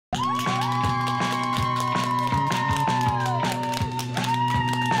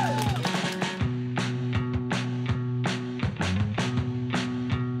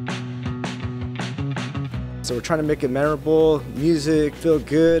So we're trying to make it memorable, music, feel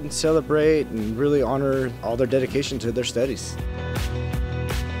good, celebrate, and really honor all their dedication to their studies.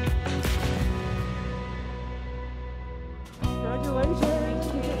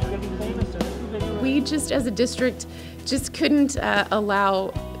 We just, as a district, just couldn't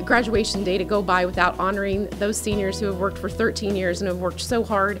allow graduation day to go by without honoring those seniors who have worked for 13 years and have worked so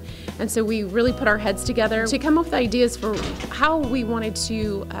hard. And so we really put our heads together to come up with ideas for how we wanted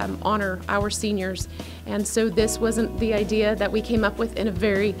to honor our seniors. And so this wasn't the idea that we came up with in a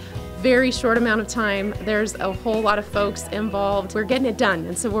very short amount of time. There's a whole lot of folks involved. We're getting it done,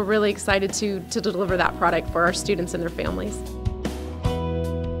 and so we're really excited to deliver that product for our students and their families.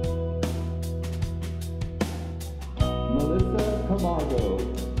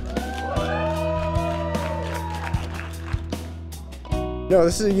 No,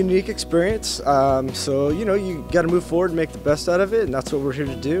 this is a unique experience, so you got to move forward and make the best out of it, and that's what we're here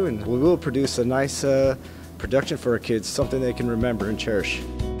to do, and we will produce a nice production for our kids, something they can remember and cherish.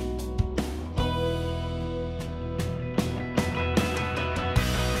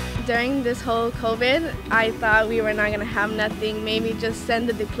 During this whole COVID, I thought we were not going to have nothing, maybe just send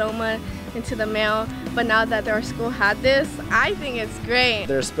the diploma into the mail, but now that our school had this, I think it's great.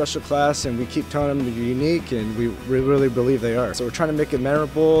 They're a special class, and we keep telling them they're unique, and we really believe they are. So we're trying to make it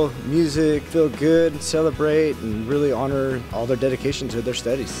memorable, music, feel good, celebrate, and really honor all their dedication to their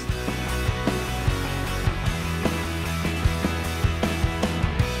studies.